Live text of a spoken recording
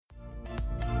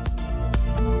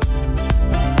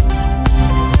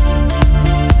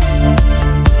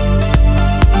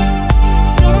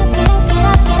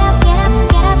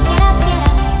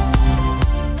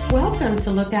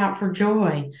to look out for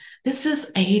joy. This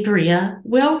is Adria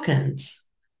Wilkins.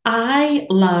 I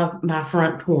love my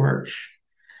front porch.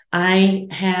 I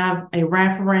have a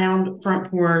wraparound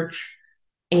front porch,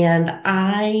 and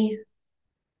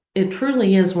it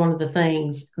truly is one of the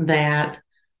things that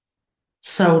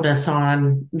sold us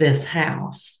on this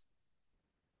house.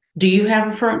 Do you have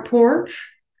a front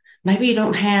porch? Maybe you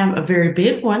don't have a very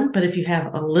big one, but if you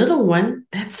have a little one,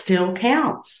 that still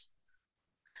counts.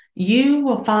 You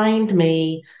will find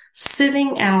me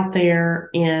sitting out there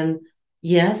in,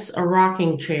 yes, a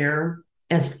rocking chair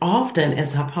as often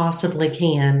as I possibly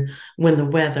can when the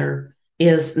weather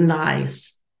is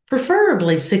nice,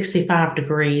 preferably 65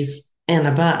 degrees and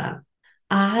above.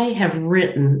 I have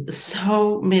written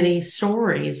so many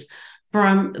stories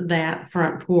from that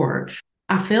front porch.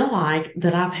 I feel like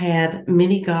that I've had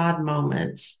many God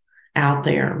moments out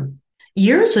there.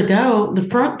 Years ago, the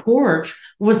front porch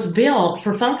was built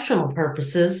for functional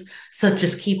purposes, such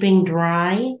as keeping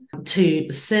dry,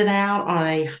 to sit out on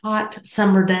a hot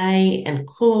summer day and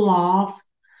cool off.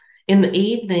 In the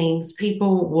evenings,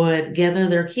 people would gather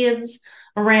their kids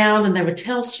around and they would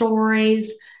tell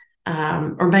stories,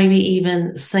 or maybe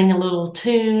even sing a little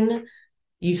tune.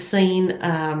 You've seen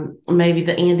maybe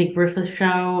the Andy Griffith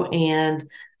Show and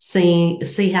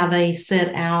see how they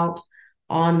sit out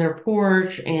on their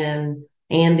porch, and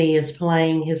Andy is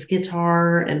playing his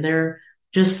guitar and they're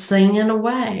just singing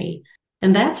away.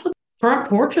 And that's what front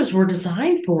porches were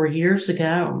designed for years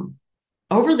ago.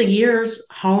 Over the years,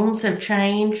 homes have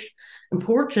changed and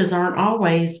porches aren't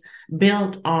always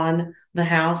built on the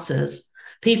houses.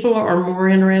 People are more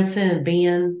interested in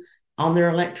being on their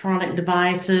electronic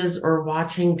devices or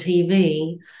watching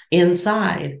TV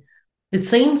inside. It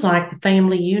seems like the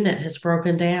family unit has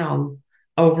broken down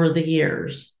over the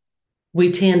years.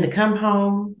 We tend to come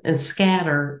home and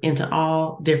scatter into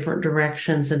all different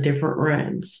directions and different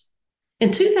rooms.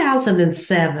 In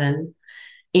 2007,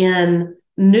 in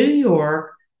New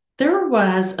York, there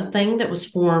was a thing that was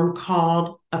formed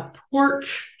called a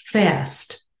Porch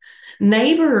Fest.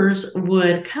 Neighbors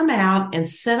would come out and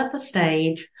set up a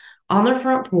stage on their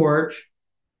front porch,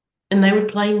 and they would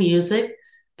play music.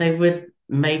 They would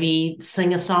maybe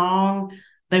sing a song.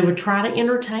 They would try to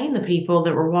entertain the people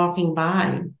that were walking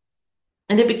by.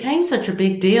 And it became such a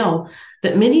big deal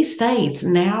that many states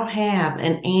now have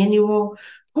an annual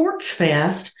Porch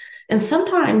Fest. And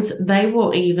sometimes they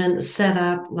will even set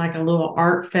up like a little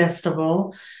art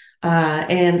festival.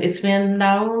 And it's been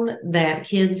known that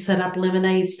kids set up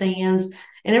lemonade stands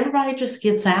and everybody just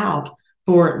gets out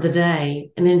for the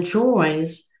day and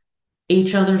enjoys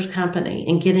each other's company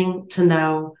and getting to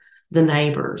know the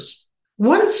neighbors.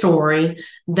 One story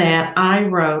that I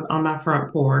wrote on my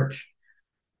front porch,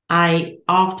 I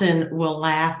often will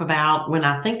laugh about when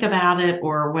I think about it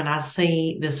or when I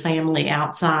see this family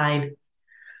outside.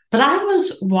 But I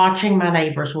was watching my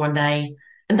neighbors one day,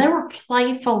 and they were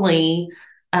playfully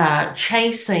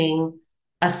chasing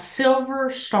a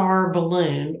silver star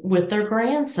balloon with their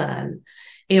grandson.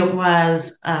 It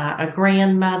was a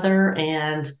grandmother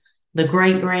and the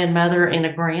great grandmother and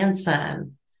a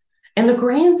grandson. And the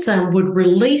grandson would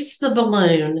release the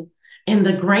balloon, and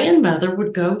the grandmother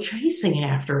would go chasing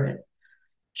after it.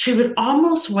 She would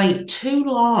almost wait too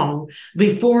long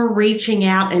before reaching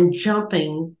out and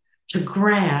jumping to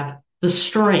grab the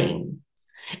string.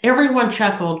 Everyone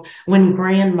chuckled when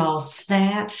Grandma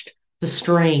snatched the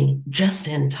string just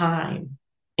in time,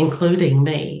 including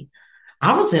me.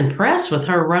 I was impressed with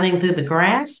her running through the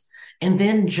grass and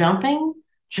then jumping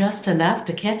just enough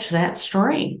to catch that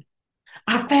string.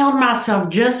 I found myself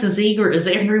just as eager as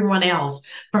everyone else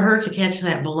for her to catch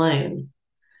that balloon.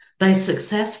 They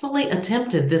successfully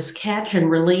attempted this catch and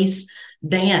release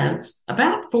dance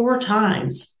about 4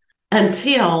 times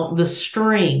until the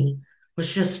string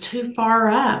was just too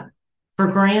far up for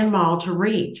Grandma to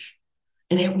reach,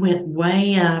 and it went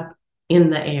way up in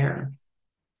the air.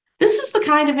 This is the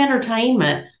kind of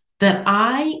entertainment that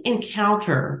I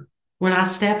encounter when I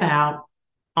step out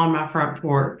on my front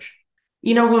porch.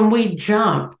 You know, when we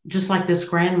jump, just like this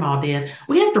grandma did,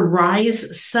 we have to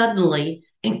rise suddenly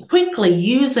and quickly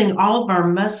using all of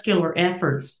our muscular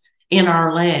efforts in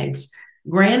our legs.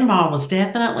 Grandma was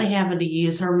definitely having to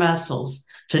use her muscles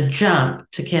to jump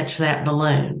to catch that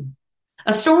balloon.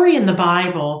 A story in the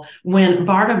Bible when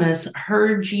Bartimaeus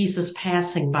heard Jesus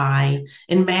passing by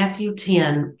in Matthew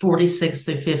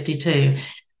 10:46-52.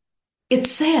 It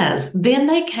says, then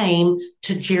they came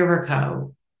to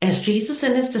Jericho as Jesus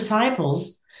and his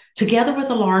disciples, together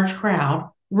with a large crowd,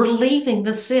 were leaving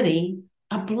the city.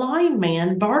 A blind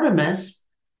man, Bartimaeus,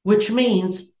 which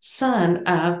means son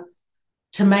of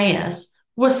Timaeus,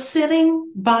 was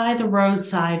sitting by the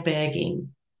roadside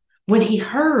begging. When he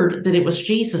heard that it was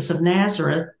Jesus of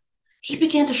Nazareth, he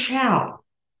began to shout,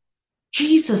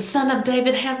 "Jesus, Son of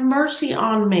David, have mercy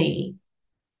on me."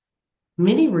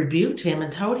 Many rebuked him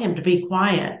and told him to be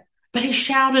quiet, but he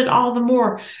shouted all the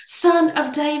more, "Son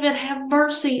of David, have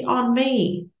mercy on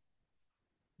me."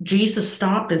 Jesus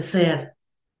stopped and said,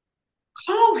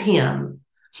 "Call him."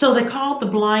 So they called the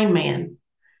blind man.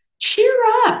 "Cheer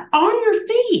up, on your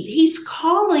feet. He's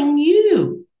calling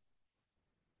you."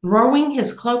 Throwing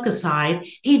his cloak aside,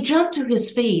 he jumped to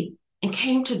his feet and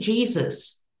came to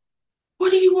Jesus. "What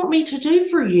do you want me to do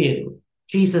for you?"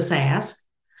 Jesus asked.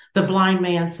 The blind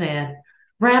man said,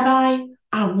 "Rabbi,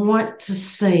 I want to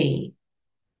see."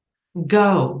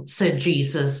 "Go," said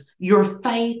Jesus. "Your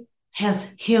faith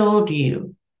has healed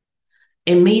you."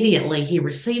 Immediately he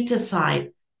received his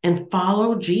sight and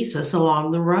followed Jesus along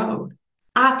the road.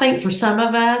 I think for some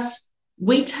of us,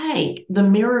 we take the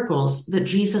miracles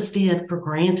that Jesus did for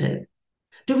granted.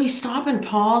 Do we stop and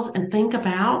pause and think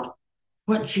about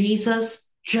what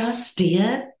Jesus just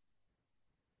did?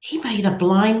 He made a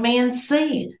blind man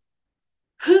see.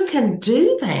 Who can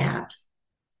do that?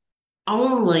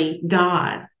 Only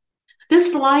God. This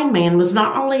blind man was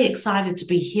not only excited to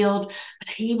be healed, but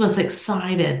he was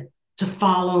excited to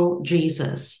follow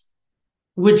Jesus.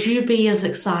 Would you be as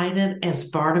excited as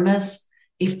Bartimaeus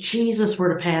if Jesus were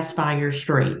to pass by your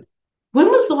street? When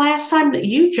was the last time that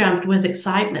you jumped with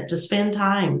excitement to spend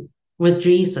time with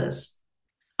Jesus?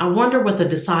 I wonder what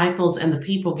the disciples and the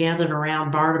people gathered around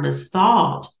Bartimaeus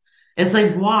thought as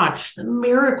they watched the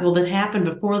miracle that happened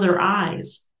before their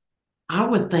eyes. I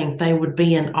would think they would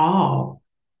be in awe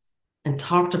and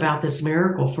talked about this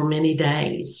miracle for many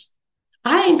days.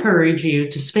 I encourage you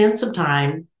to spend some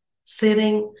time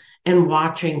sitting and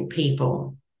watching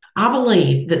people. I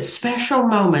believe that special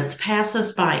moments pass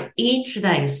us by each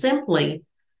day simply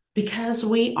because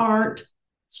we aren't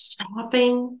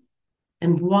stopping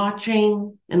and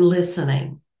watching and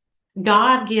listening.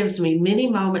 God gives me many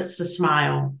moments to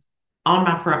smile on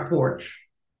my front porch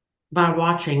by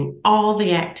watching all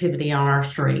the activity on our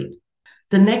street.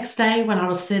 The next day, when I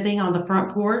was sitting on the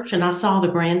front porch and I saw the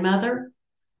grandmother,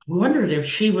 I wondered if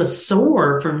she was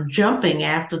sore from jumping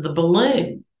after the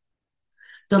balloon.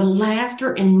 The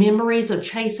laughter and memories of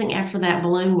chasing after that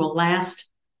balloon will last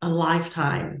a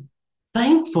lifetime.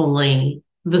 Thankfully,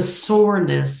 the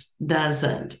soreness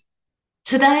doesn't.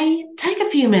 Today, take a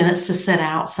few minutes to sit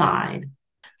outside.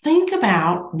 Think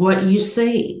about what you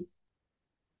see.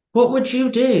 What would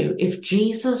you do if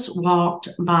Jesus walked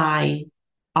by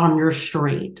on your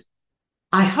street?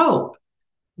 I hope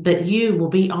that you will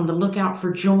be on the lookout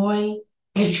for joy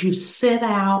as you sit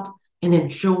out and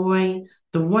enjoy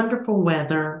the wonderful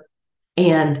weather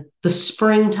and the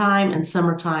springtime and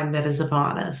summertime that is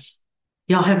upon us.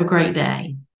 Y'all have a great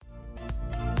day.